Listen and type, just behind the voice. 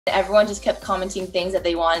Everyone just kept commenting things that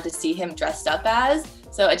they wanted to see him dressed up as,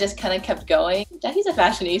 so it just kind of kept going. Ducky's a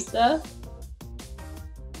fashionista.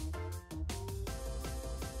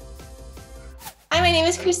 Hi, my name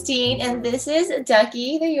is Christine, and this is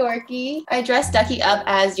Ducky, the Yorkie. I dressed Ducky up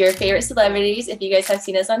as your favorite celebrities, if you guys have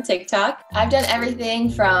seen us on TikTok. I've done everything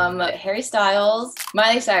from Harry Styles,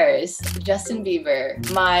 Miley Cyrus, Justin Bieber.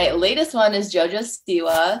 My latest one is Jojo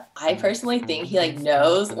Siwa. I personally think he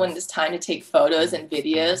knows when it's time to take photos and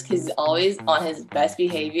videos because he's always on his best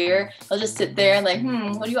behavior. He'll just sit there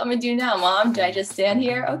and what do you want me to do now, Mom? Do I just stand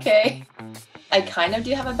here? Okay. I kind of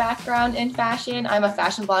do have a background in fashion. I'm a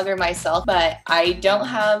fashion blogger myself, but I don't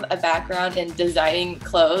have a background in designing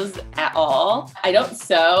clothes at all. I don't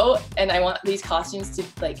sew, and I want these costumes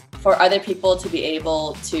to for other people to be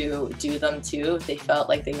able to do them too if they felt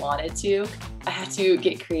like they wanted to. I have to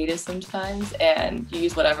get creative sometimes and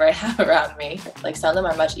use whatever I have around me. Some of them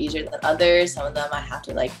are much easier than others. Some of them I have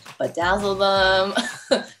to bedazzle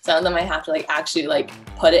them. Some of them I have to actually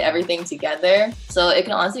put everything together. So it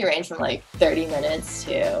can honestly range from 30 minutes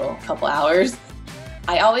to a couple hours.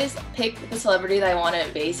 I always pick the celebrity that I want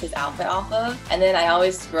to base his outfit off of, and then I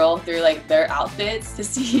always scroll through their outfits to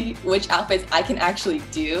see which outfits I can actually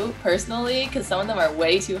do personally, because some of them are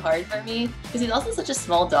way too hard for me, because he's also such a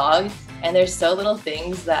small dog and there's so little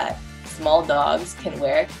things that small dogs can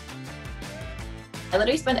wear. I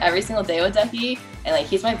literally spend every single day with Ducky, and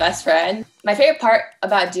he's my best friend. My favorite part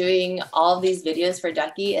about doing all of these videos for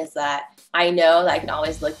Ducky is that I know that I can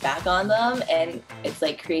always look back on them, and it's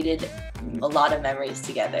created a lot of memories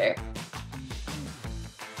together.